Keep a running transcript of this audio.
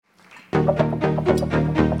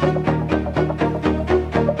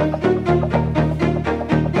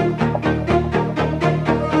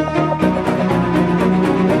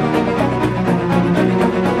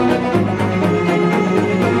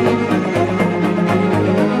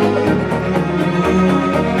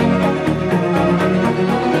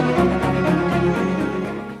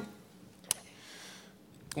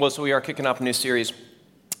So we are kicking off a new series.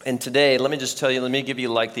 And today, let me just tell you, let me give you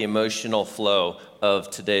like the emotional flow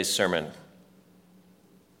of today's sermon.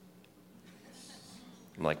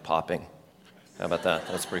 I'm like popping. How about that?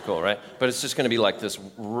 That's pretty cool, right? But it's just going to be like this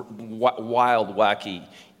wild, wacky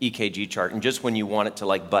EKG chart. And just when you want it to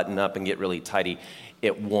like button up and get really tidy,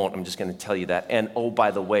 it won't. I'm just going to tell you that. And oh, by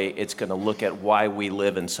the way, it's going to look at why we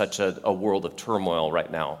live in such a world of turmoil right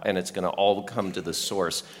now. And it's going to all come to the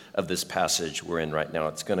source of this passage we're in right now.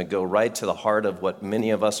 It's going to go right to the heart of what many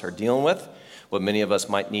of us are dealing with, what many of us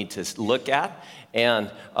might need to look at, and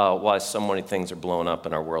why so many things are blowing up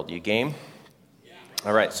in our world. You game?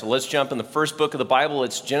 All right, so let's jump in the first book of the Bible.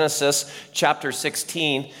 It's Genesis chapter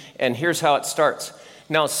 16, and here's how it starts.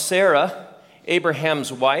 Now Sarah,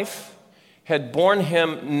 Abraham's wife, had borne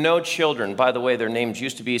him no children. By the way, their names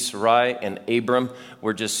used to be Sarai and Abram.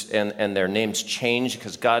 And their names changed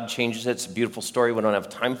because God changes it. It's a beautiful story. We don't have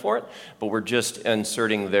time for it, but we're just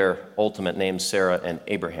inserting their ultimate names, Sarah and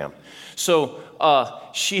Abraham. So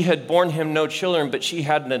she had borne him no children, but she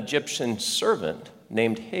had an Egyptian servant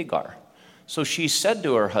named Hagar. So she said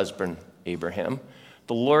to her husband, Abraham,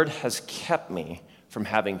 "The Lord has kept me from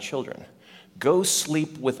having children. Go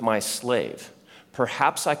sleep with my slave.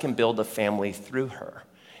 Perhaps I can build a family through her."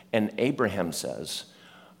 And Abraham says,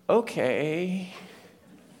 "Okay."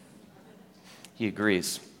 He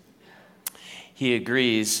agrees. He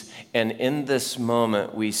agrees. And in this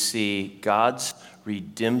moment, we see God's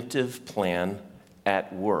redemptive plan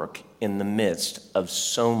at work in the midst of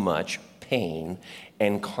so much pain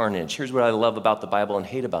and carnage. Here's what I love about the Bible and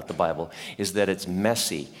hate about the Bible is that it's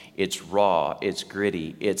messy, it's raw, it's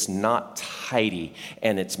gritty, it's not tidy,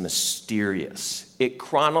 and it's mysterious. It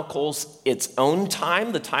chronicles its own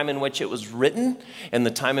time, the time in which it was written and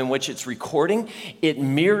the time in which it's recording. It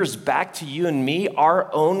mirrors back to you and me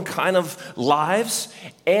our own kind of lives.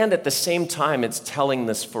 And at the same time, it's telling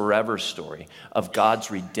this forever story of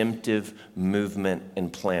God's redemptive movement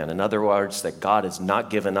and plan. In other words, that God has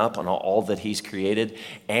not given up on all that he's created.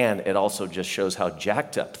 And it also just shows how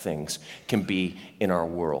jacked up things can be in our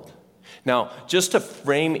world. Now, just to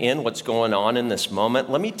frame in what's going on in this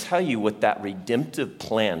moment, let me tell you what that redemptive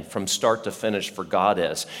plan from start to finish for God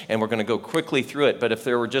is. And we're going to go quickly through it, but if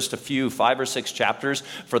there were just a few, 5 or 6 chapters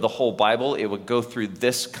for the whole Bible, it would go through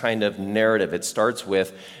this kind of narrative. It starts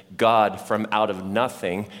with God from out of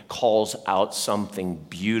nothing calls out something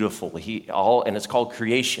beautiful. And it's called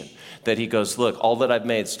creation. That he goes, look, all that I've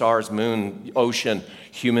made, stars, moon, ocean,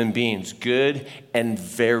 human beings, good and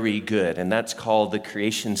very good. And that's called the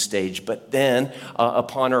creation stage. But then,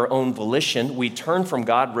 upon our own volition, we turn from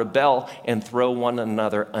God, rebel, and throw one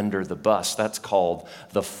another under the bus. That's called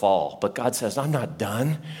the fall. But God says, I'm not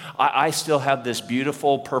done. I still have this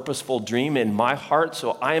beautiful, purposeful dream in my heart,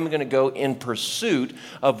 so I am going to go in pursuit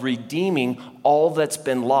of redeeming all that's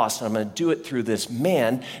been lost. And I'm going to do it through this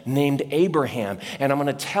man named Abraham. And I'm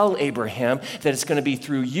going to tell Abraham that it's going to be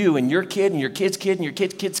through you and your kid and your kid's kid and your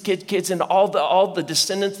kids and all the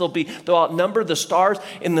descendants. They'll outnumber the stars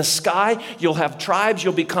in the sky. You'll have tribes.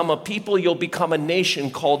 You'll become a people. You'll become a nation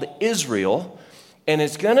called Israel. And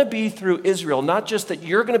it's going to be through Israel, not just that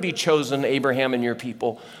you're going to be chosen, Abraham and your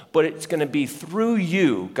people, but it's going to be through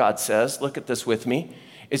you, God says. Look at this with me.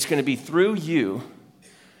 It's going to be through you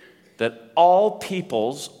that all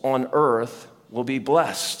peoples on earth will be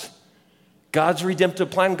blessed. God's redemptive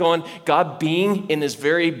plan going, God being in his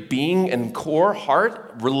very being and core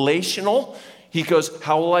heart, relational. He goes,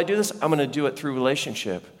 how will I do this? I'm going to do it through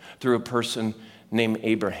relationship, through a person named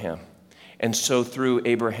Abraham. And so through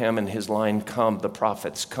Abraham and his line come the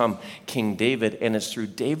prophets, come King David, and it's through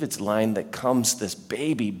David's line that comes this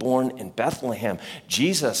baby born in Bethlehem,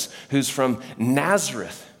 Jesus, who's from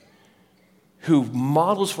Nazareth, who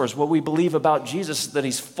models for us what we believe about Jesus, that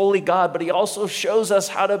he's fully God, but he also shows us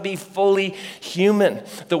how to be fully human,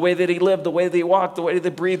 the way that he lived, the way that he walked, the way that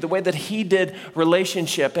he breathed, the way that he did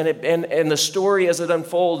relationship, and the story as it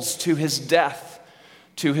unfolds to his death,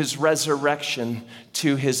 to his resurrection,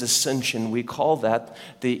 to his ascension. We call that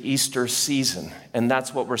the Easter season, and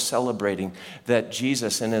that's what we're celebrating, that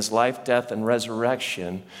Jesus in his life, death, and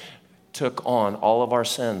resurrection took on all of our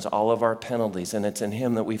sins, all of our penalties, and it's in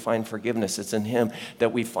him that we find forgiveness. It's in him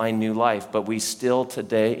that we find new life, but we still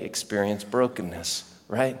today experience brokenness,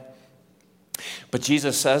 right? But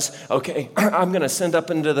Jesus says, okay, I'm going to send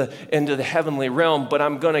up into the heavenly realm, but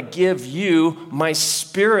I'm going to give you my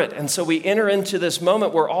Spirit. And so we enter into this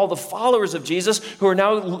moment where all the followers of Jesus who are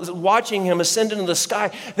now watching him ascend into the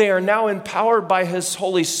sky, they are now empowered by his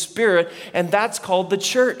Holy Spirit, and that's called the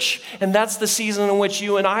church. And that's the season in which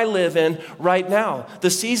you and I live in right now. The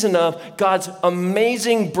season of God's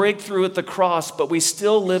amazing breakthrough at the cross, but we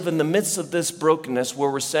still live in the midst of this brokenness where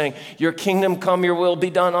we're saying, your kingdom come, your will be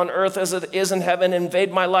done on earth as it is in heaven.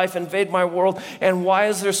 Invade my life, invade my world. And why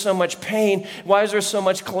is there so much pain? Why is there so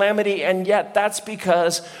much calamity? And yet that's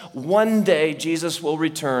because one day Jesus will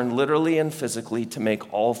return literally and physically to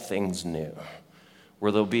make all things new.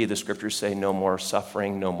 Where there'll be, the scriptures say, no more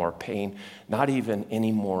suffering, no more pain, not even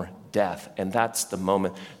any more death. And that's the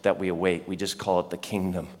moment that we await. We just call it the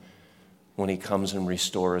kingdom, when he comes and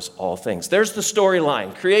restores all things. There's the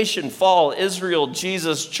storyline: creation, fall, Israel,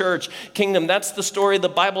 Jesus, church, kingdom. That's the story the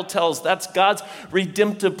Bible tells. That's God's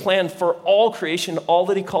redemptive plan for all creation, all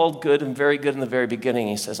that he called good and very good in the very beginning.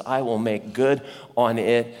 He says, I will make good on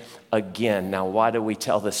it again. Now, why do we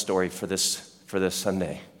tell this story for this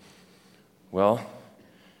Sunday? Well,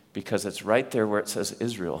 because it's right there where it says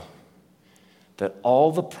Israel, that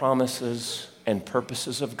all the promises and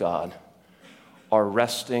purposes of God are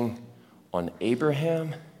resting on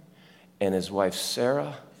Abraham and his wife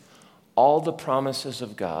Sarah. All the promises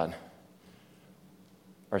of God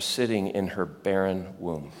are sitting in her barren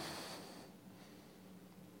womb.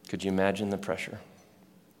 Could you imagine the pressure?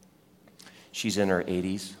 She's in her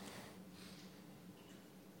 80s.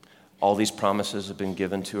 All these promises have been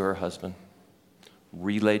given to her husband,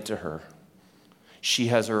 relayed to her. She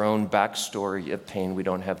has her own backstory of pain we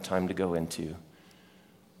don't have time to go into.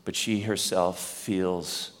 But she herself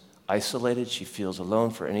feels isolated. She feels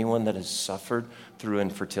alone. For anyone that has suffered through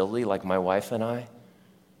infertility, like my wife and I,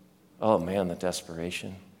 oh man, the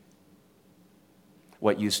desperation.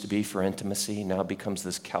 What used to be for intimacy now becomes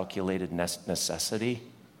this calculated necessity.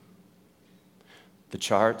 The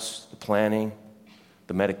charts, the planning,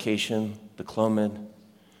 the medication, the Clomid,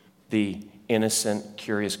 the innocent,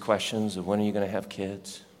 curious questions of when are you going to have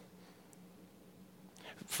kids?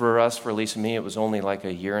 For us, for Lisa and me, it was only like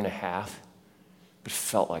a year and a half. But it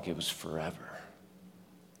felt like it was forever.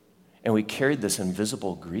 And we carried this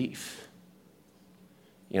invisible grief.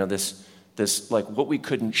 You know, this like what we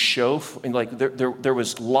couldn't show. Like there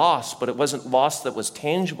was loss, but it wasn't loss that was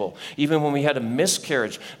tangible. Even when we had a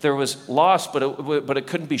miscarriage, there was loss, but it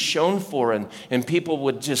couldn't be shown for. And people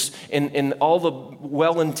would just, in all the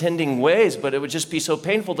well-intending ways, but it would just be so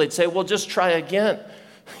painful, they'd say, well, just try again.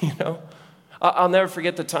 You know? I'll never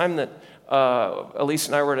forget the time that Elise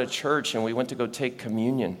and I were at a church and we went to go take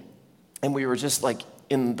communion, and we were just like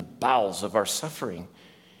in the bowels of our suffering.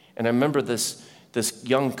 And I remember this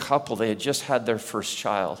young couple, they had just had their first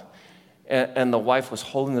child, and the wife was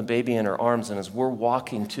holding the baby in her arms, and as we're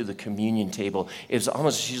walking to the communion table, it was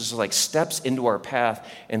almost, she just like steps into our path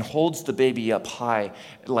and holds the baby up high,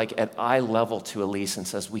 like at eye level to Elise, and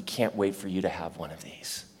says, we can't wait for you to have one of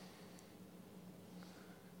these.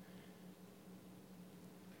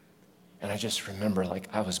 And I just remember, like,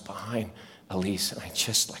 I was behind Elise, and I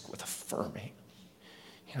just, like, with a firm hand,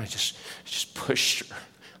 you know, I just pushed her,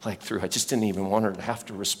 like, through. I just didn't even want her to have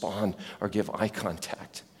to respond or give eye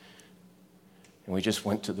contact. And we just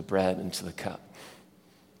went to the bread and to the cup.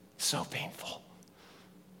 So painful.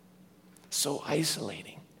 So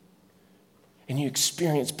isolating. And you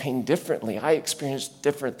experience pain differently. I experienced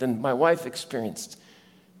different than my wife experienced.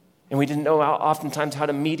 And we didn't know oftentimes how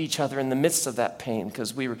to meet each other in the midst of that pain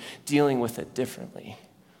because we were dealing with it differently.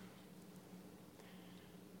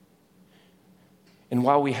 And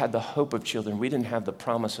while we had the hope of children, we didn't have the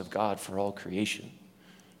promise of God for all creation.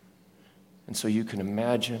 And so you can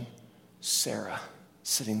imagine Sarah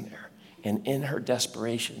sitting there and in her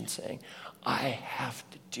desperation saying, I have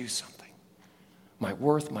to do something. My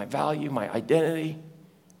worth, my value, my identity,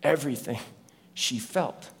 everything she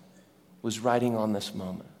felt was riding on this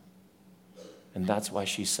moment. And that's why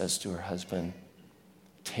she says to her husband,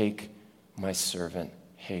 take my servant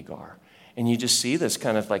Hagar. And you just see this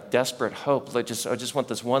kind of like desperate hope. I just want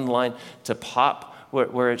this one line to pop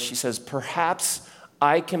where she says, perhaps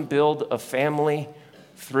I can build a family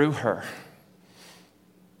through her.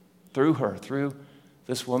 Through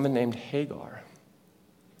this woman named Hagar.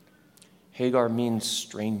 Hagar means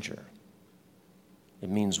stranger. It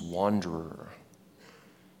means wanderer.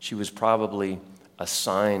 She was probably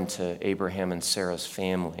assigned to Abraham and Sarah's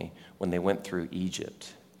family when they went through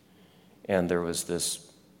Egypt. And there was this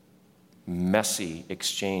messy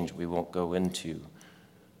exchange we won't go into.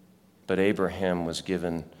 But Abraham was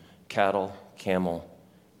given cattle, camel,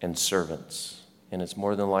 and servants. And it's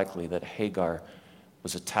more than likely that Hagar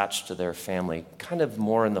was attached to their family, kind of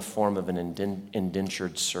more in the form of an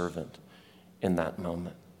indentured servant in that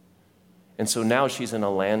moment. And so now she's in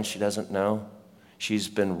a land she doesn't know. She's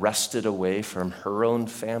been wrested away from her own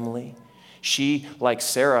family. She, like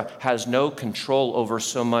Sarah, has no control over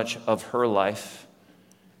so much of her life.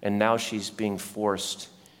 And now she's being forced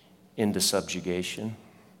into subjugation.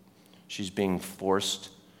 She's being forced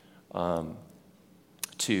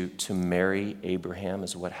to marry Abraham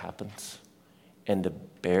is what happens, and to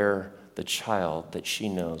bear the child that she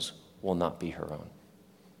knows will not be her own.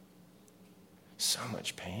 So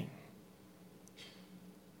much pain.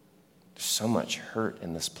 There's so much hurt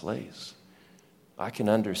in this place. I can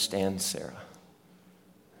understand Sarah.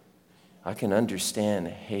 I can understand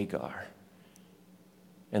Hagar.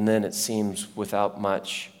 And then it seems without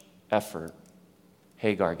much effort,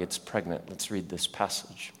 Hagar gets pregnant. Let's read this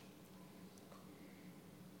passage.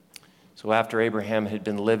 So after Abraham had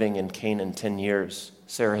been living in Canaan 10 years,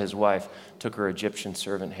 Sarah, his wife, took her Egyptian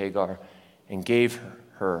servant Hagar and gave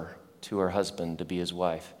her to her husband to be his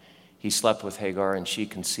wife. He slept with Hagar and she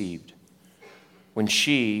conceived. When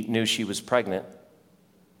she knew she was pregnant,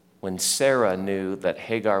 when Sarah knew that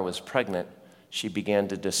Hagar was pregnant, she began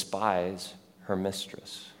to despise her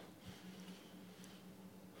mistress.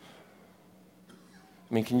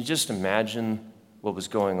 I mean, can you just imagine what was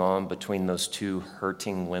going on between those two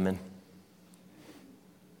hurting women?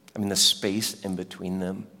 I mean, the space in between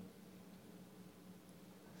them.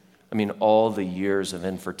 I mean, all the years of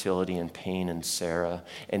infertility and pain in Sarah,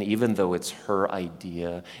 and even though it's her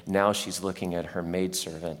idea, now she's looking at her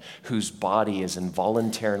maidservant, whose body is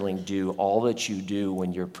involuntarily do all that you do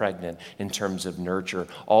when you're pregnant in terms of nurture,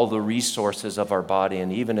 all the resources of our body,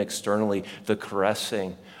 and even externally, the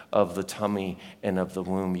caressing of the tummy and of the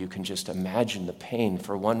womb. You can just imagine the pain.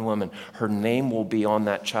 For one woman, her name will be on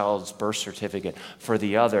that child's birth certificate. For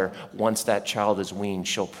the other, once that child is weaned,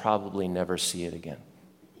 she'll probably never see it again.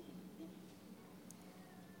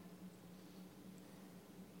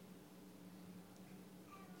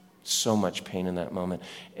 So much pain in that moment.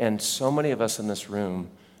 And so many of us in this room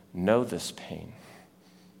know this pain.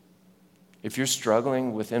 If you're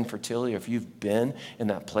struggling with infertility, or if you've been in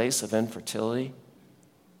that place of infertility,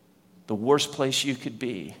 the worst place you could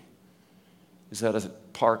be is at a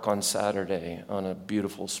park on Saturday on a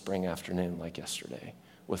beautiful spring afternoon like yesterday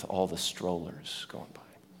with all the strollers going by.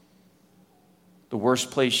 The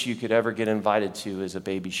worst place you could ever get invited to is a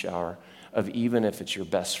baby shower of even if it's your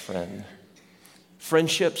best friend.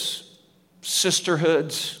 Friendships,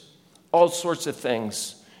 sisterhoods, all sorts of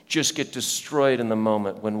things just get destroyed in the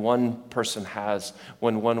moment when one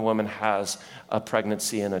woman has a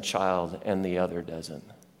pregnancy and a child and the other doesn't.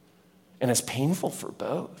 And it's painful for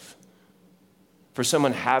both. For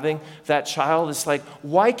someone having that child, it's like,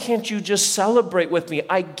 why can't you just celebrate with me?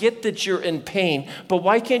 I get that you're in pain, but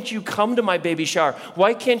why can't you come to my baby shower?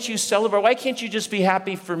 Why can't you celebrate? Why can't you just be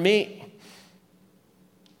happy for me?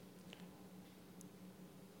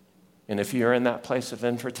 And if you're in that place of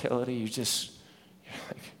infertility, you're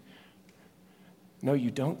like, no,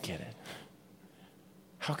 you don't get it.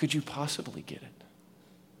 How could you possibly get it?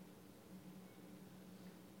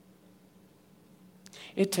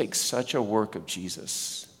 It takes such a work of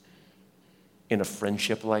Jesus in a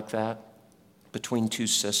friendship like that, between two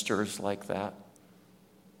sisters like that,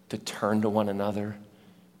 to turn to one another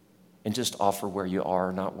and just offer where you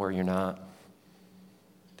are, not where you're not.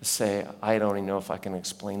 To say, I don't even know if I can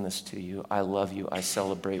explain this to you. I love you. I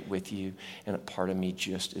celebrate with you. And a part of me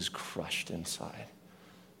just is crushed inside.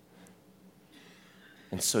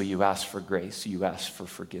 And so you ask for grace. You ask for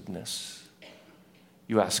forgiveness.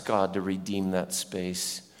 You ask God to redeem that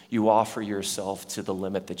space. You offer yourself to the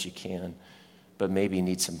limit that you can, but maybe you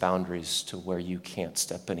need some boundaries to where you can't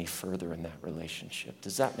step any further in that relationship.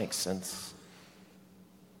 Does that make sense?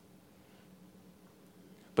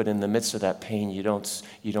 But in the midst of that pain, you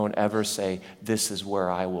don't ever say, this is where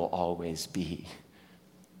I will always be.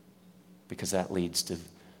 Because that leads to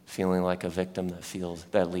feeling like a victim,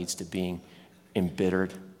 that leads to being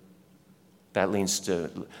embittered. That leads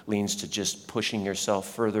to just pushing yourself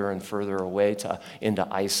further and further away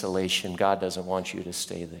into isolation. God doesn't want you to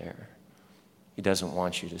stay there. He doesn't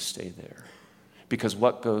want you to stay there. Because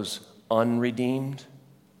what goes unredeemed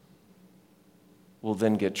will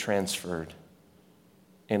then get transferred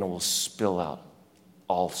and it will spill out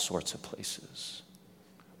all sorts of places.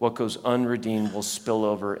 What goes unredeemed will spill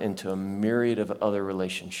over into a myriad of other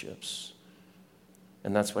relationships.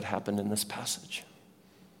 And that's what happened in this passage.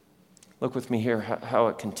 Look with me here how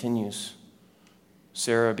it continues.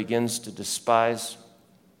 Sarah begins to despise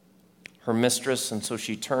her mistress, and so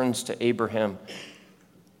she turns to Abraham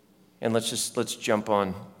And let's jump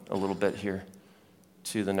on a little bit here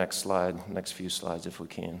to the next slide, next few slides if we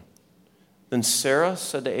can. Then Sarah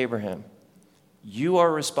said to Abraham, "You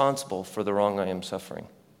are responsible for the wrong I am suffering."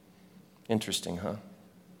 Interesting, huh?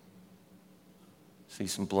 See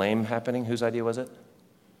some blame happening. Whose idea was it?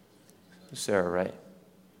 Sarah, right?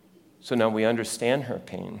 So now we understand her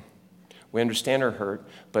pain. We understand her hurt,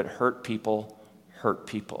 but hurt people hurt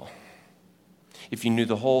people. If you knew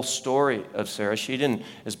the whole story of Sarah, she didn't,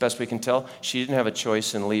 as best we can tell, she didn't have a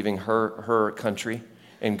choice in leaving her country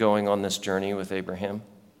and going on this journey with Abraham.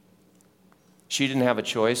 She didn't have a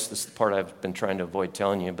choice. This is the part I've been trying to avoid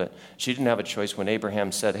telling you, but she didn't have a choice when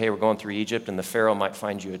Abraham said, "Hey, we're going through Egypt and the Pharaoh might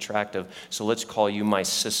find you attractive, so let's call you my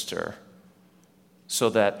sister." So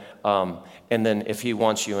that, and then if he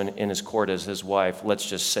wants you in his court as his wife, let's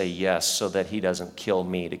just say yes so that he doesn't kill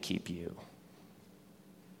me to keep you.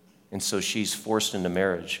 And so she's forced into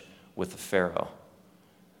marriage with the Pharaoh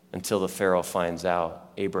until the Pharaoh finds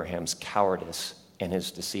out Abraham's cowardice and his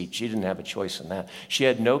deceit. She didn't have a choice in that. She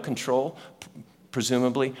had no control,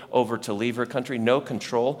 presumably, over to leave her country, no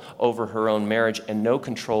control over her own marriage, and no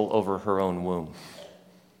control over her own womb.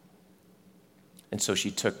 And so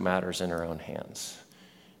she took matters in her own hands.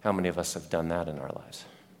 How many of us have done that in our lives?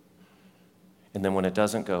 And then when it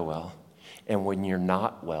doesn't go well, and when you're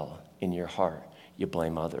not well in your heart, you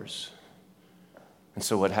blame others. And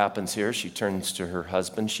so what happens here, she turns to her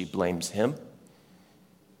husband, she blames him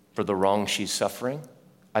for the wrong she's suffering.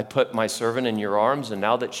 "I put my servant in your arms, and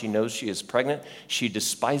now that she knows she is pregnant, she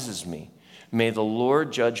despises me. May the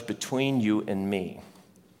Lord judge between you and me."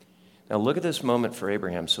 Now look at this moment for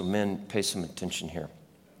Abraham. So men, pay some attention here.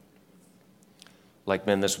 Like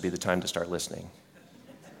men, this would be the time to start listening.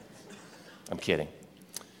 I'm kidding.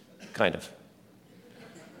 Kind of.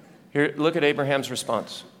 Here, look at Abraham's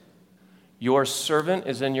response. "Your servant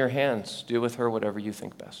is in your hands. Do with her whatever you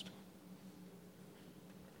think best."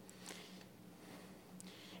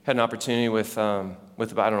 Had an opportunity with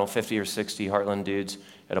about, 50 or 60 Heartland dudes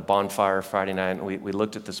at a bonfire Friday night, and we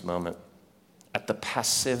looked at this moment, at the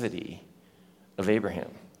passivity of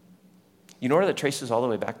Abraham. You know where that traces all the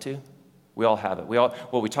way back to? We all have it.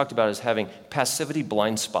 What we talked about is having passivity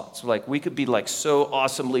blind spots. Like we could be like so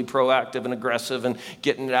awesomely proactive and aggressive and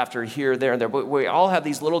getting it after here, there, and there. But we all have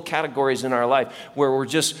these little categories in our life where we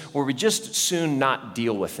just soon not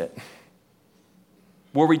deal with it.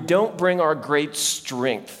 Where we don't bring our great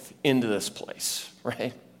strength into this place,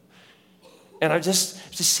 right? And I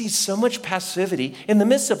just see so much passivity in the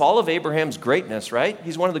midst of all of Abraham's greatness, right?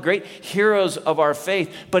 He's one of the great heroes of our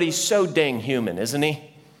faith, but he's so dang human, isn't he?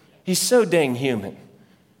 He's so dang human.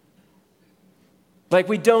 Like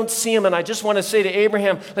we don't see him, and I just want to say to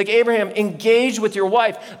Abraham, like Abraham, engage with your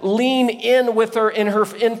wife. Lean in with her in her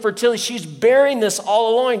infertility. She's bearing this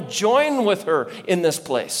all along. Join with her in this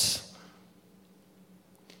place.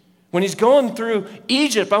 When he's going through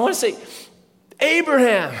Egypt, I want to say,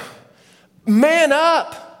 Abraham, man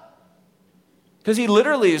up. Because he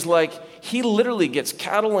literally gets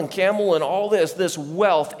cattle and camel and all this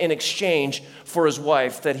wealth in exchange for his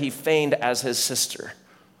wife that he feigned as his sister.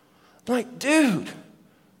 I'm like, dude.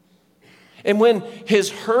 And when his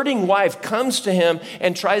hurting wife comes to him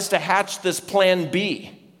and tries to hatch this plan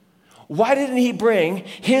B, why didn't he bring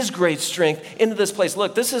his great strength into this place?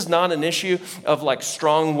 Look, this is not an issue of like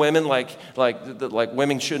strong women, like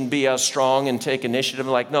women shouldn't be as strong and take initiative.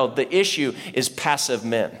 Like, no, the issue is passive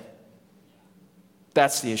men.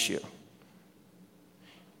 That's the issue.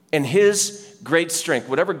 And his great strength,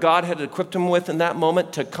 whatever God had equipped him with in that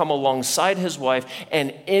moment to come alongside his wife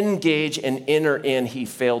and engage and enter in, he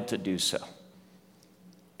failed to do so.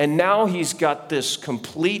 And now he's got this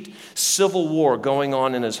complete civil war going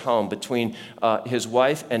on in his home between his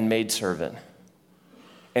wife and maidservant.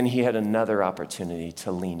 And he had another opportunity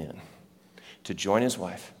to lean in, to join his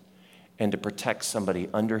wife, and to protect somebody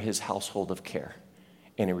under his household of care.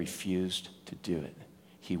 And he refused to do it.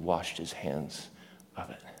 He washed his hands of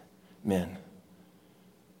it. Men,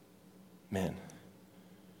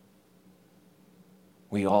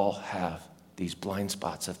 we all have these blind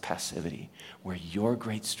spots of passivity where your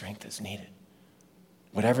great strength is needed.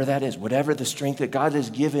 Whatever that is, whatever the strength that God has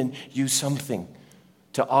given you something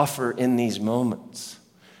to offer in these moments,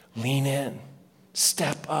 lean in,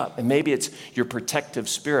 step up. And maybe it's your protective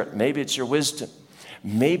spirit. Maybe it's your wisdom.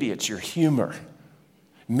 Maybe it's your humor.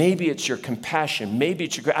 Maybe it's your compassion. Maybe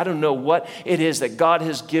it's I don't know what it is that God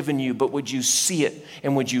has given you, but would you see it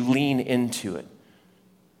and would you lean into it?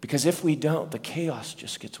 Because if we don't, the chaos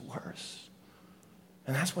just gets worse.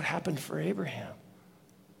 And that's what happened for Abraham.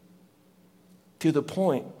 To the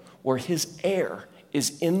point where his heir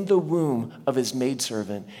is in the womb of his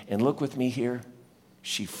maidservant. And look with me here.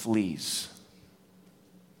 she flees.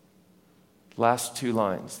 Last two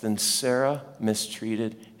lines. Then Sarah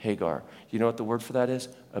mistreated Hagar. You know what the word for that is?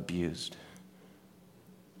 Abused.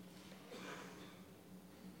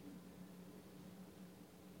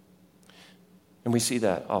 And we see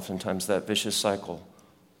that oftentimes, that vicious cycle.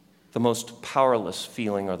 The most powerless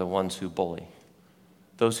feeling are the ones who bully.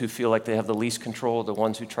 Those who feel like they have the least control are the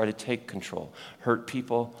ones who try to take control. Hurt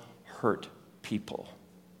people hurt people.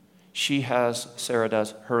 She has, Sarah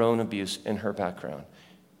does, her own abuse in her background.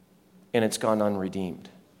 And it's gone unredeemed.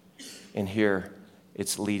 And here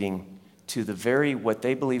it's leading to the very, what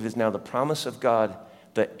they believe is now the promise of God,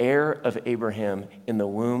 the heir of Abraham in the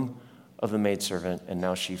womb of the maidservant, and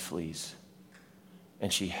now she flees.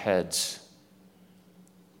 And she heads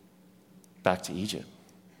back to Egypt,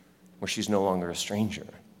 where she's no longer a stranger,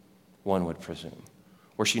 one would presume,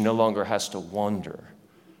 where she no longer has to wander.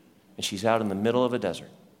 And she's out in the middle of a desert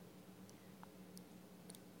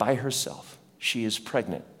by herself. She is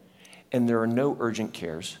pregnant, and there are no urgent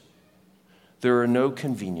cares. There are no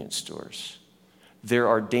convenience stores. There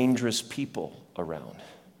are dangerous people around.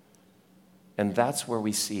 And that's where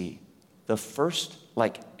we see the first,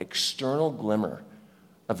 external glimmer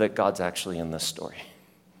of that God's actually in this story.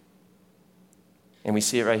 And we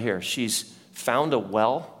see it right here. She's found a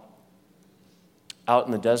well out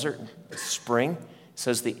in the desert, a spring. It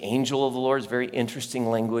says the angel of the Lord. Is very interesting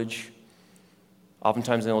language.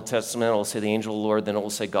 Oftentimes in the Old Testament, it will say the angel of the Lord, then it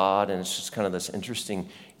will say God, and it's just kind of this interesting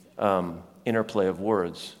interplay of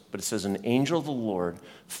words. But it says an angel of the Lord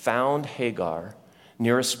found Hagar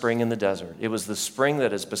near a spring in the desert. It was the spring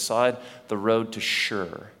that is beside the road to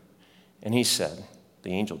Shur. And he said,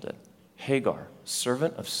 the angel did, Hagar,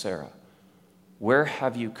 servant of Sarah, where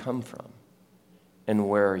have you come from, and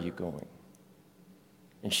where are you going?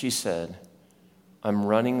 And she said, I'm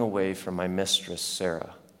running away from my mistress,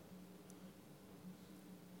 Sarah.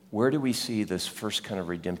 Where do we see this first kind of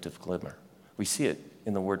redemptive glimmer? We see it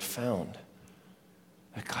in the word found.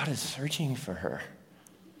 That God is searching for her.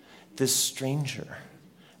 This stranger,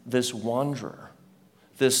 this wanderer,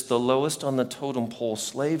 the lowest on the totem pole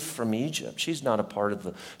slave from Egypt. She's not a part of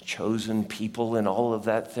the chosen people and all of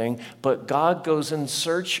that thing, but God goes in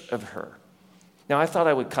search of her. Now, I thought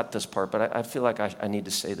I would cut this part, but I feel like I need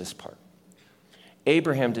to say this part.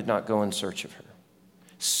 Abraham did not go in search of her.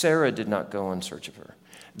 Sarah did not go in search of her.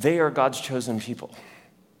 They are God's chosen people.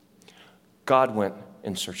 God went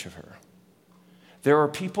in search of her. There are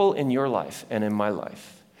people in your life and in my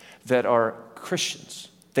life that are Christians.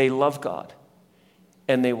 They love God,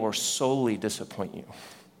 and they will solely disappoint you.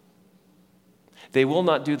 They will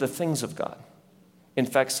not do the things of God. In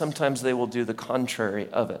fact, sometimes they will do the contrary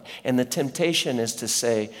of it. And the temptation is to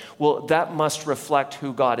say, well, that must reflect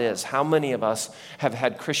who God is. How many of us have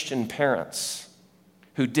had Christian parents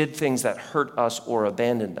who did things that hurt us or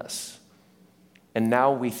abandoned us? And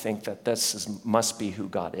now we think that must be who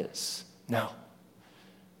God is. No.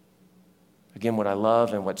 Again, what I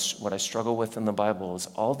love and what I struggle with in the Bible is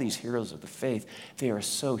all these heroes of the faith, they are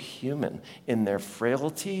so human in their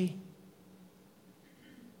frailty,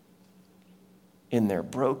 in their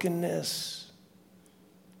brokenness,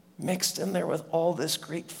 mixed in there with all this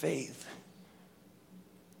great faith.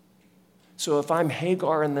 So if I'm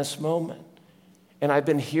Hagar in this moment, and I've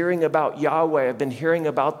been hearing about Yahweh, I've been hearing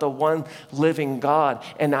about the one living God,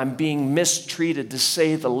 and I'm being mistreated, to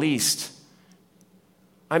say the least,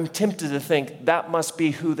 I'm tempted to think that must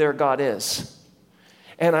be who their God is.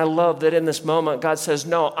 And I love that in this moment, God says,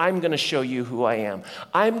 no, I'm going to show you who I am.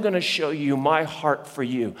 I'm going to show you my heart for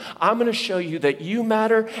you. I'm going to show you that you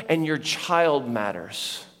matter and your child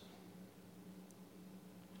matters.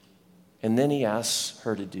 And then he asks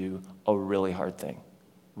her to do a really hard thing.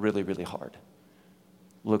 Really, really hard.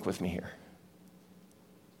 Look with me here.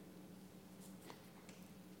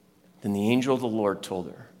 Then the angel of the Lord told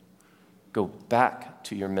her, go back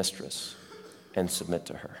to your mistress and submit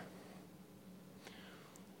to her.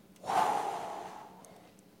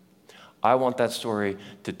 I want that story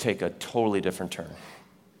to take a totally different turn.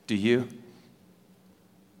 Do you?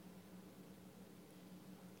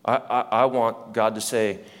 I want God to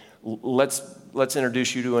say, let's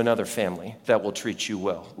introduce you to another family that will treat you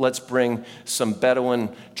well. Let's bring some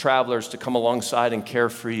Bedouin travelers to come alongside and care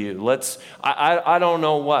for you. I don't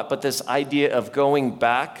know what, but this idea of going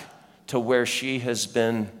back to where she has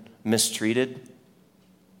been mistreated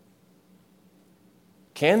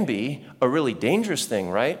can be a really dangerous thing,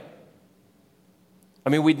 right? I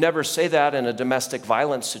mean, we'd never say that in a domestic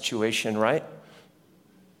violence situation, right?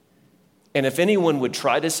 And if anyone would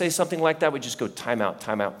try to say something like that, we'd just go time out,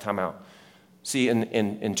 time out, time out. See, in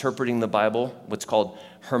interpreting the Bible, what's called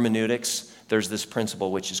hermeneutics, there's this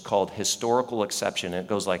principle which is called historical exception. It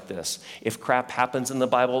goes like this. If crap happens in the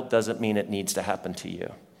Bible, doesn't mean it needs to happen to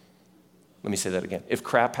you. Let me say that again. If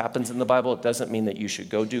crap happens in the Bible, it doesn't mean that you should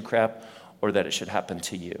go do crap or that it should happen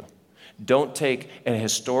to you. Don't take a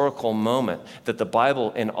historical moment that the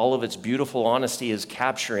Bible in all of its beautiful honesty is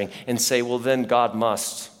capturing and say, well, then God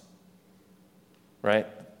must. Right?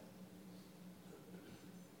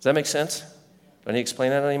 Does that make sense? Do I need to explain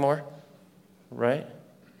that anymore? Right?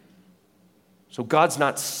 So God's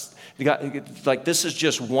not, like this is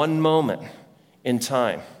just one moment in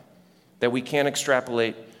time that we can't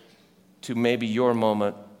extrapolate to maybe your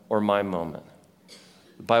moment or my moment.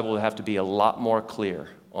 The Bible would have to be a lot more clear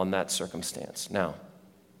on that circumstance. Now,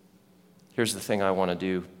 here's the thing I want to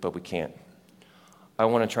do, but we can't. I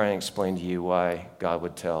want to try and explain to you why God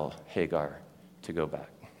would tell Hagar to go back.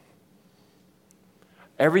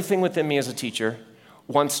 Everything within me as a teacher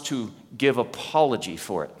wants to give apology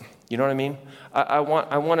for it. You know what I mean? I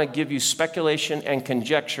want to give you speculation and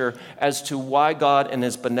conjecture as to why God in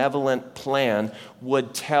his benevolent plan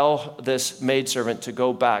would tell this maidservant to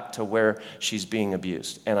go back to where she's being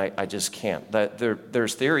abused. And I just can't.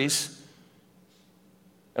 There's theories,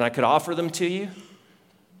 and I could offer them to you,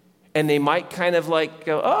 and they might kind of like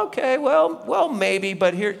go, okay, well, maybe,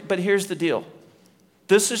 but here's the deal.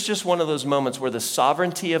 This is just one of those moments where the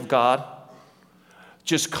sovereignty of God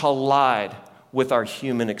just collide with our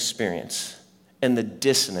human experience and the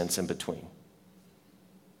dissonance in between.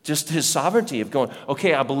 Just his sovereignty of going,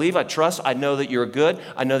 okay, I believe, I trust, I know that you're good,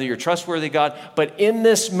 I know that you're trustworthy, God, but in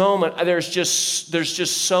this moment, there's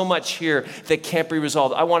just so much here that can't be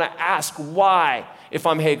resolved. I want to ask why, if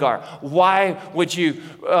I'm Hagar, why would you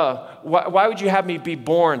have me be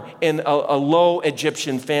born in a low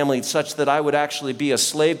Egyptian family such that I would actually be a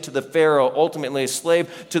slave to the Pharaoh, ultimately a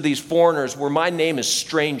slave to these foreigners where my name is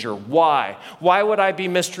stranger? Why? Why would I be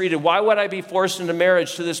mistreated? Why would I be forced into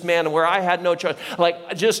marriage to this man where I had no choice?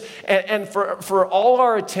 And for all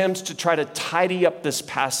our attempts to try to tidy up this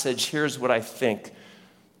passage, here's what I think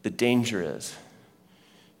the danger is.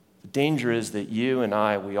 The danger is that you and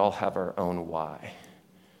I, we all have our own why.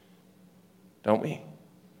 Don't we?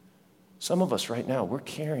 Some of us right now, we're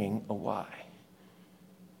carrying a why.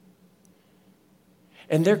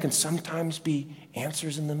 And there can sometimes be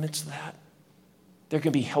answers in the midst of that. There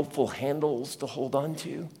can be helpful handles to hold on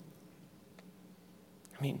to.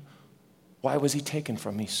 I mean, why was he taken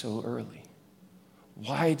from me so early?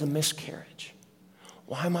 Why the miscarriage?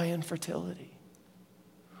 Why my infertility?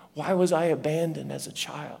 Why was I abandoned as a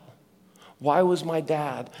child? Why was my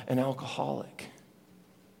dad an alcoholic?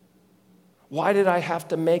 Why did I have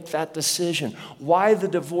to make that decision? Why the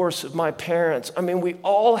divorce of my parents? I mean, we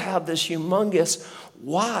all have this humongous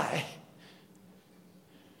why.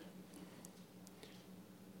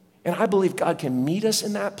 And I believe God can meet us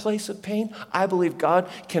in that place of pain. I believe God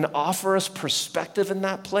can offer us perspective in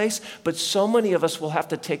that place. But so many of us will have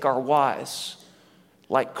to take our whys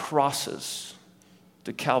like crosses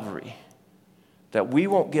to Calvary, that we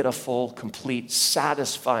won't get a full, complete,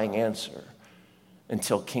 satisfying answer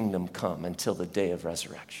until kingdom come, until the day of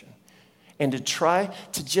resurrection. And to try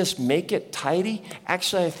to just make it tidy,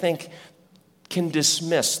 actually I think can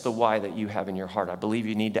dismiss the why that you have in your heart. I believe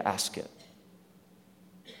you need to ask it.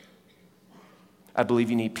 I believe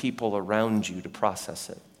you need people around you to process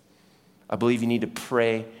it. I believe you need to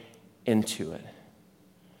pray into it.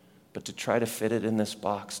 But to try to fit it in this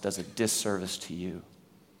box does a disservice to you.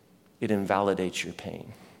 It invalidates your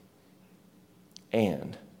pain.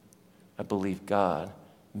 And I believe God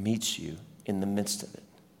meets you in the midst of it.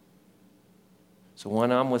 So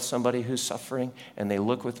when I'm with somebody who's suffering and they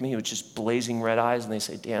look with me with just blazing red eyes and they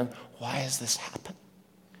say, Dan, why has this happened?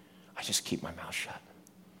 I just keep my mouth shut.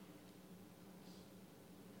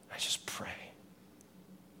 I just pray.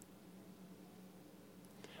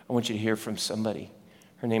 I want you to hear from somebody.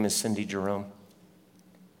 Her name is Cindy Jerome.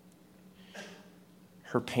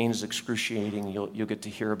 Her pain is excruciating. You'll get to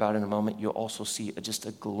hear about it in a moment. You'll also see just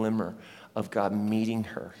a glimmer of God meeting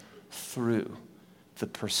her through the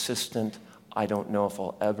persistent, I don't know if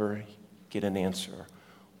I'll ever get an answer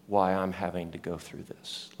why I'm having to go through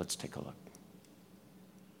this. Let's take a look.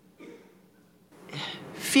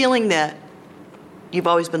 Feeling that you've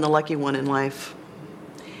always been the lucky one in life,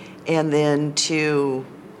 and then to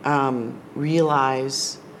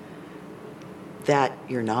realize that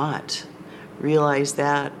you're not. Realize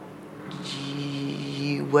that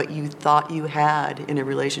what you thought you had in a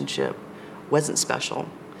relationship wasn't special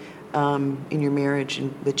in your marriage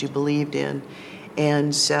and that you believed in.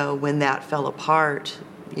 And so when that fell apart,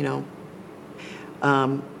 the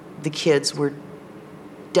kids were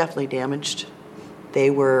definitely damaged.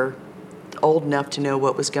 They were old enough to know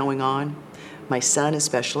what was going on, my son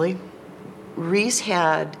especially. Reese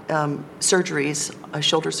had surgeries,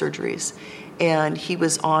 shoulder surgeries, and he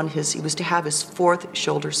was to have his 4th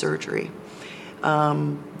shoulder surgery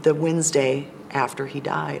the Wednesday after he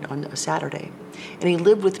died on a Saturday. And he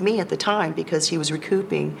lived with me at the time because he was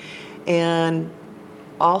recouping and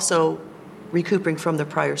also recouping from the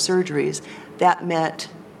prior surgeries. That meant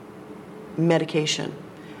medication.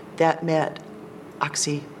 That meant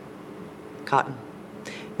Oxycontin.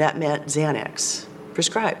 That meant Xanax,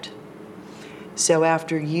 prescribed. So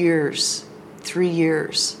after 3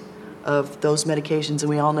 years of those medications, and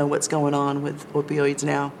we all know what's going on with opioids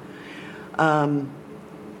now,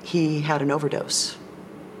 he had an overdose.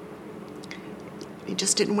 He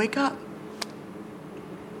just didn't wake up.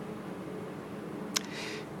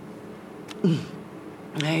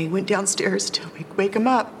 I went downstairs to wake him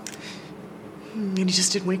up, and he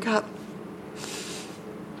just didn't wake up.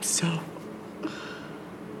 So,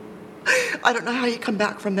 I don't know how you come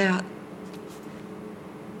back from that.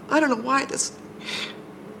 I don't know why this.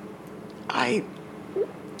 I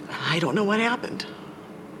don't know what happened.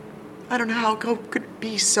 I don't know how it could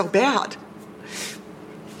be so bad.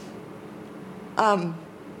 I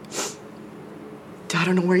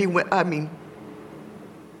don't know where he went. I mean,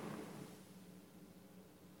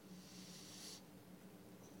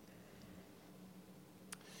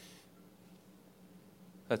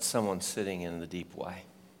 that's someone sitting in the deep why,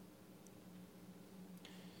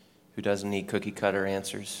 who doesn't need cookie cutter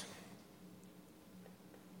answers,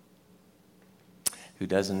 who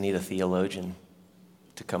doesn't need a theologian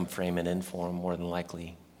to come frame it in for him, more than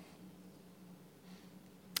likely.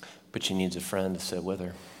 But she needs a friend to sit with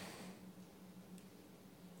her.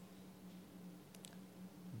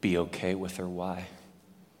 Be okay with her why.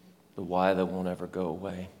 The why that won't ever go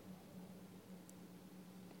away.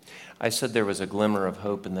 I said there was a glimmer of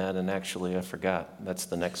hope in that, and actually I forgot. That's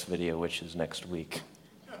the next video, which is next week.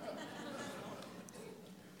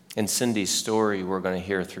 And Cindy's story we're going to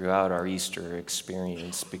hear throughout our Easter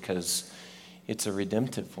experience because it's a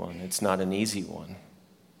redemptive one. It's not an easy one,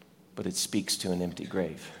 but it speaks to an empty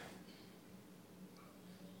grave.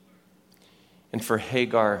 And for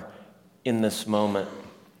Hagar, in this moment,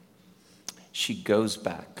 she goes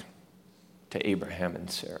back to Abraham and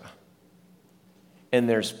Sarah. And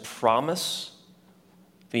there's promise.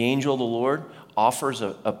 The angel of the Lord offers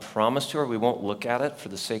a promise to her. We won't look at it for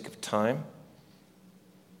the sake of time.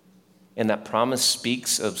 And that promise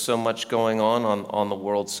speaks of so much going on the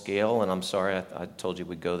world scale. And I'm sorry, I told you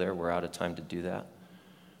we'd go there. We're out of time to do that.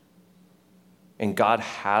 And God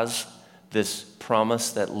has this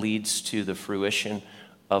promise that leads to the fruition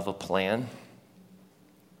of a plan.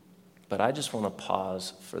 But I just want to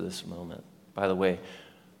pause for this moment. By the way,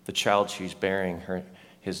 the child she's bearing,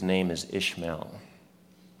 his name is Ishmael.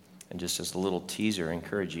 And just as a little teaser, I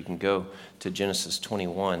encourage you can go to Genesis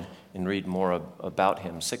 21 and read more about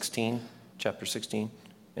him. Chapter 16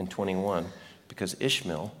 and 21. Because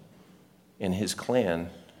Ishmael and his clan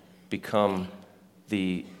become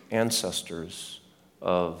the ancestors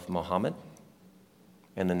of Muhammad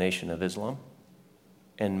and the nation of Islam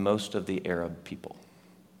and most of the Arab people.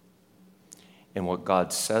 And what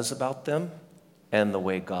God says about them and the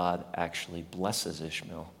way God actually blesses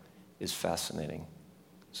Ishmael is fascinating.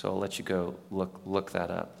 So I'll let you go look that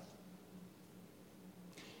up.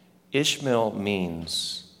 Ishmael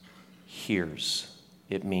means hears.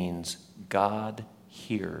 It means God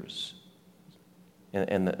hears.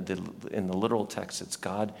 In the literal text, it's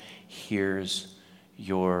God hears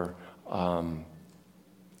your, I'm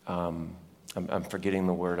forgetting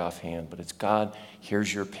the word offhand, but it's God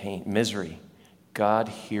hears your pain, misery. God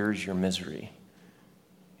hears your misery.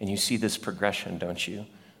 And you see this progression, don't you?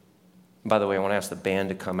 By the way, I want to ask the band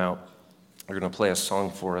to come out. They're going to play a song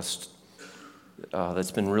for us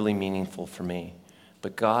that's been really meaningful for me.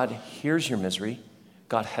 But God hears your misery.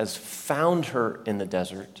 God has found her in the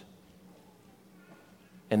desert.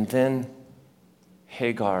 And then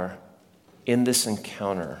Hagar, in this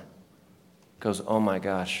encounter, goes, oh my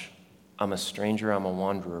gosh, I'm a stranger, I'm a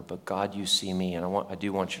wanderer, but God, you see me, and I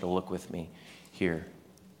do want you to look with me here.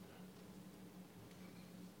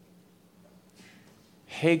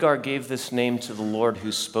 Hagar gave this name to the Lord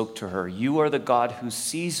who spoke to her. You are the God who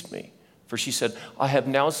sees me. For she said, I have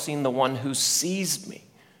now seen the one who sees me.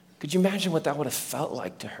 Could you imagine what that would have felt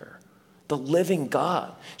like to her? The living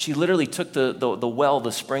God. She literally took the well,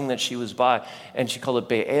 the spring that she was by, and she called it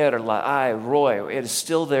Be'er La'ai Roy. It is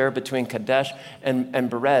still there between Kadesh and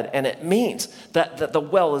Bered. And it means that the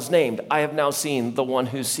well is named, I have now seen the one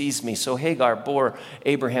who sees me. So Hagar bore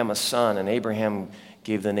Abraham a son, and Abraham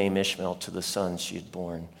gave the name Ishmael to the son she had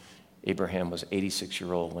born. Abraham was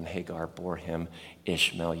 86-year-old when Hagar bore him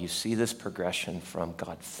Ishmael. You see this progression from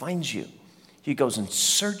God finds you. He goes in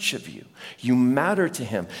search of you. You matter to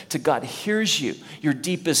him. To God hears you, your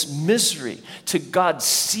deepest misery. To God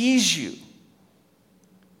sees you.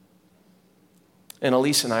 And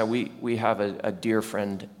Elise and I, we have a dear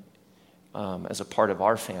friend as a part of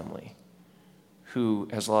our family who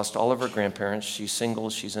has lost all of her grandparents. She's single.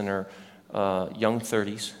 She's in her young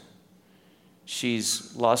 30s.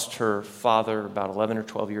 She's lost her father about 11 or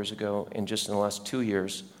 12 years ago, and just in the last 2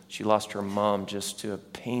 years, she lost her mom just to a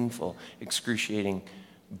painful, excruciating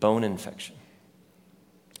bone infection.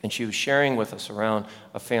 And she was sharing with us around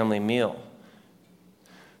a family meal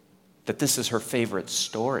that this is her favorite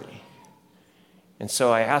story. And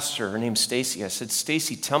so I asked her name's Stacy. I said,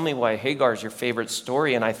 Stacy, tell me why Hagar is your favorite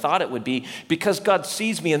story. And I thought it would be because God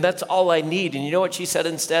sees me and that's all I need. And you know what she said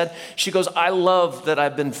instead? She goes, I love that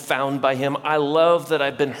I've been found by him. I love that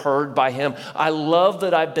I've been heard by him. I love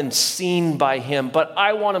that I've been seen by him, but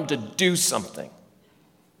I want him to do something.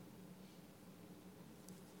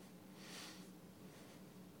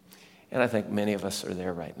 And I think many of us are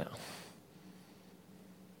there right now.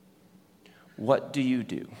 What do you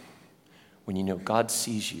do when you know God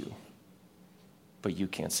sees you, but you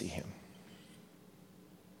can't see him?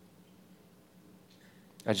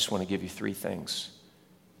 I just want to give you 3 things.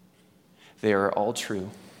 They are all true.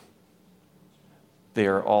 They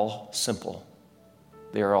are all simple.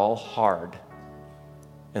 They are all hard.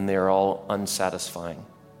 And they are all unsatisfying.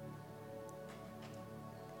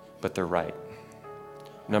 But they're right.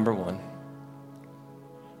 Number 1,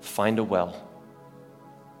 find a well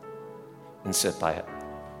and sit by it.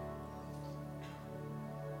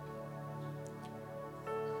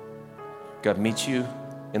 God meets you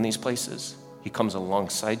in these places. He comes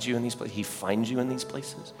alongside you in these places. He finds you in these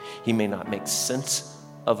places. He may not make sense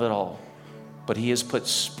of it all, but he has put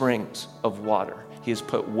springs of water. He has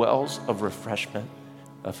put wells of refreshment,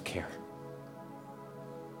 of care.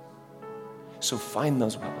 So find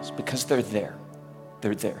those wells because they're there.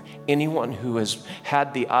 They're there. Anyone who has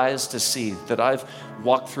had the eyes to see that I've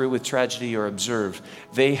walked through with tragedy or observed,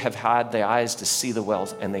 they have had the eyes to see the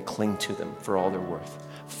wells and they cling to them for all they're worth.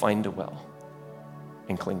 Find a well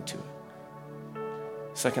and cling to it.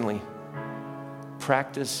 Secondly,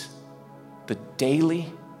 practice the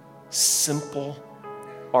daily, simple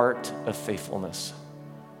art of faithfulness.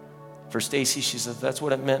 For Stacy, she said, that's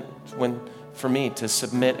what it meant for me to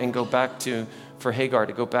submit and go back to, for Hagar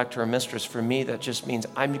to go back to her mistress. For me, that just means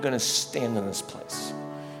I'm going to stand in this place.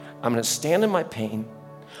 I'm going to stand in my pain.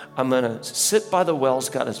 I'm going to sit by the wells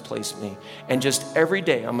God has placed me. And just every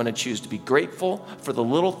day, I'm going to choose to be grateful for the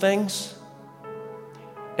little things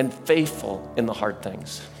and faithful in the hard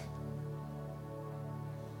things.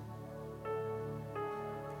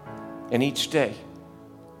 And each day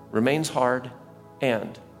remains hard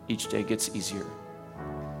and each day gets easier.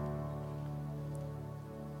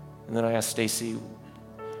 And then I asked Stacy,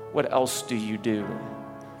 what else do you do?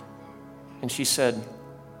 And she said,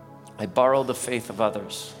 I borrow the faith of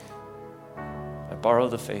others. I borrow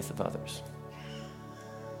the faith of others.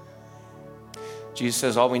 Jesus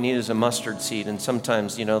says all we need is a mustard seed, and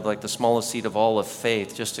sometimes, like the smallest seed of all of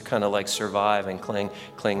faith, just to kind of like survive and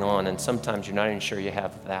cling on. And sometimes you're not even sure you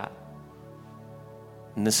have that.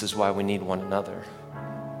 And this is why we need one another.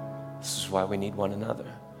 This is why we need one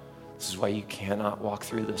another. This is why you cannot walk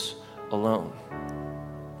through this alone.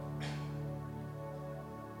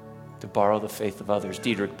 To borrow the faith of others.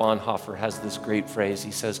 Dietrich Bonhoeffer has this great phrase.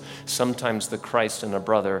 He says, sometimes the Christ in a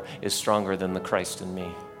brother is stronger than the Christ in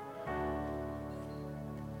me.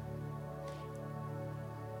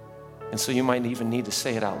 And so you might even need to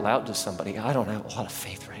say it out loud to somebody. I don't have a lot of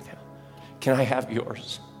faith right now. Can I have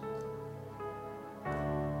yours?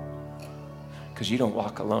 Because you don't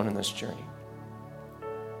walk alone in this journey.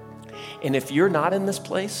 And if you're not in this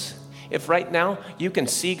place, if right now you can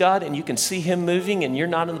see God and you can see him moving and you're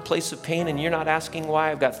not in the place of pain and you're not asking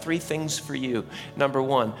why, I've got 3 things for you. Number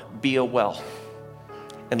 1, be a well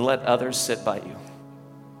and let others sit by you.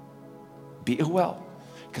 Be a well,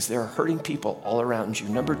 because there are hurting people all around you.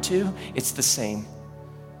 Number 2, it's the same.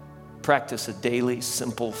 Practice a daily,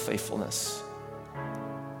 simple faithfulness.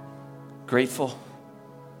 Grateful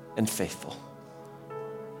and faithful.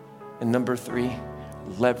 And number 3,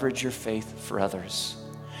 leverage your faith for others.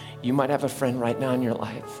 You might have a friend right now in your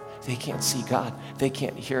life. They can't see God. They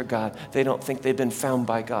can't hear God. They don't think they've been found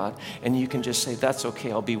by God. And you can just say, that's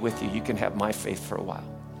okay, I'll be with you. You can have my faith for a while.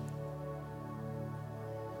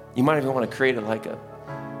 You might even want to create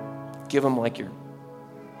give them like your,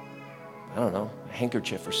 a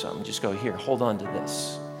handkerchief or something. Just go, here, hold on to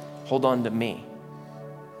this. Hold on to me.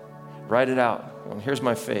 Write it out. Well, here's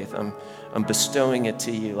my faith. I'm bestowing it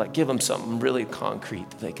to you. Like, give them something really concrete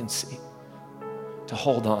that they can see to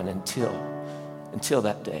hold on until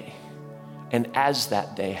that day. And as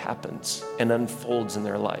that day happens and unfolds in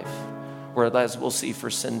their life, where as we'll see for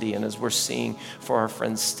Cindy and as we're seeing for our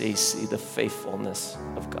friend Stacy, the faithfulness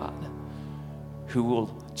of God, who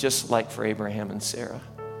will, just like for Abraham and Sarah,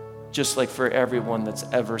 just like for everyone that's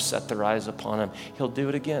ever set their eyes upon him, he'll do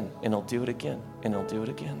it again, and he'll do it again, and he'll do it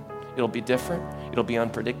again. It'll be different. It'll be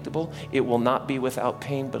unpredictable. It will not be without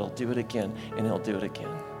pain, but he'll do it again, and he'll do it again.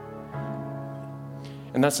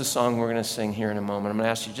 And that's the song we're going to sing here in a moment. I'm going to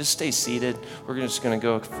ask you, just stay seated. We're just going to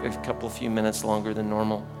go a few minutes longer than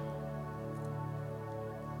normal.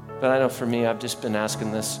 But I know for me, I've just been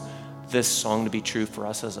asking this song to be true for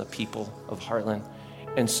us as a people of Heartland.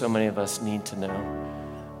 And so many of us need to know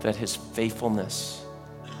that his faithfulness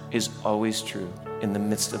is always true in the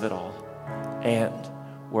midst of it all. And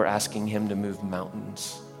we're asking him to move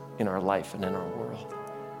mountains in our life and in our world.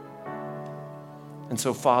 And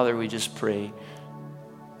so, Father, we just pray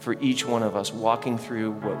for each one of us walking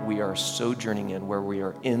through what we are sojourning in, where we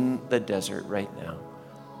are in the desert right now.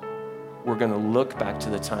 We're going to look back to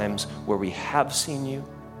the times where we have seen you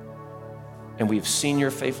and we've seen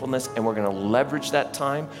your faithfulness, and we're going to leverage that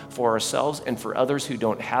time for ourselves and for others who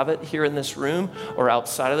don't have it here in this room or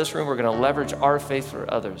outside of this room. We're going to leverage our faith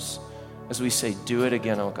for others as we say, do it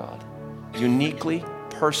again, oh God. Uniquely,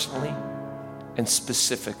 personally, and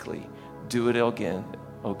specifically, do it again,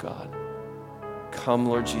 oh God. Come,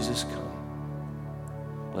 Lord Jesus,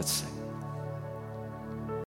 come. Let's sing.